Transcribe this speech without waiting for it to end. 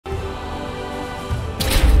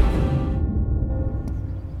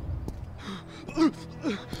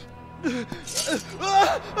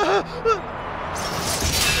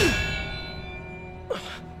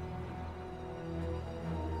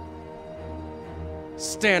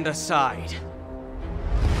Stand aside.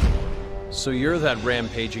 So you're that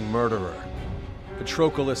rampaging murderer,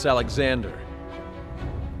 Patroclus Alexander.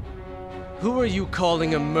 Who are you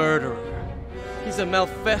calling a murderer? He's a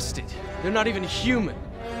malfested. They're not even human.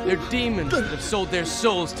 They're demons that have sold their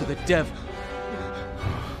souls to the devil.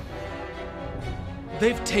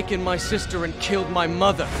 They've taken my sister and killed my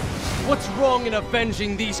mother. What's wrong in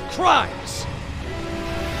avenging these crimes?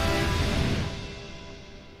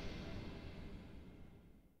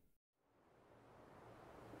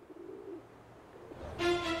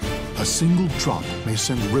 A single drop may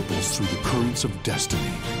send ripples through the currents of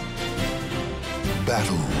destiny.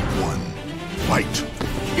 Battle 1. Fight!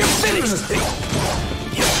 You're finished!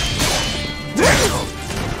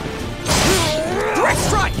 Direct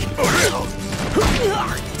strike!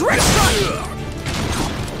 Direct strike!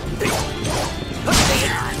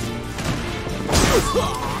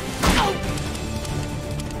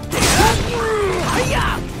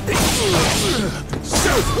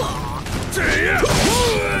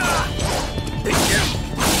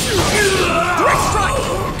 Direct strike!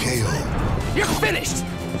 KO. You're finished!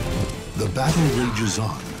 The battle rages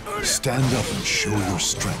on. Stand up and show your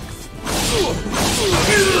strength.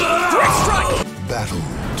 Direct strike! Battle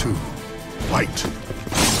 2. Fight!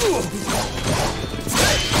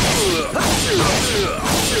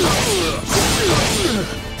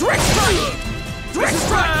 Direct strike! Direct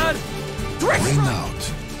strike! Direct Ring strike! out.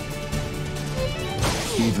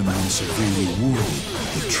 Even when severely wounded,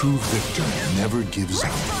 the true victor never gives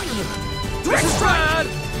up. Direct strike!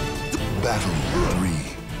 Battle 3.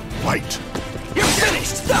 Fight! You're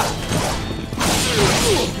finished!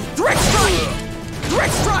 Direct strike!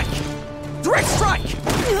 Direct strike! Direct strike!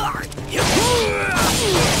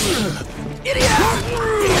 Idiot!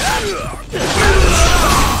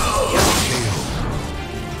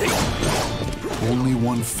 Only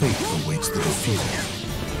one fate awaits the defeated.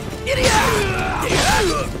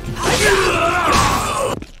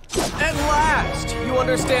 At last, you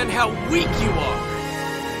understand how weak you are.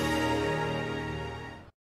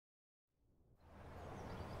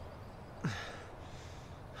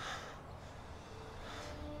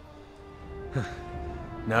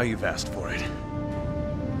 Now you've asked for it.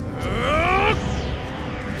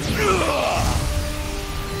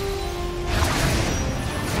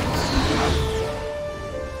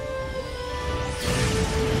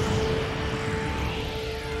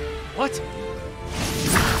 What?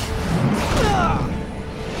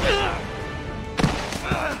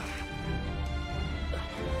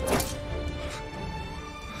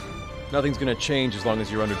 Nothing's gonna change as long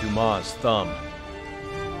as you're under Dumas' thumb.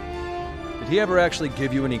 Did he ever actually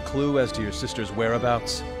give you any clue as to your sister's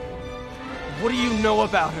whereabouts? What do you know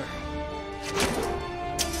about her?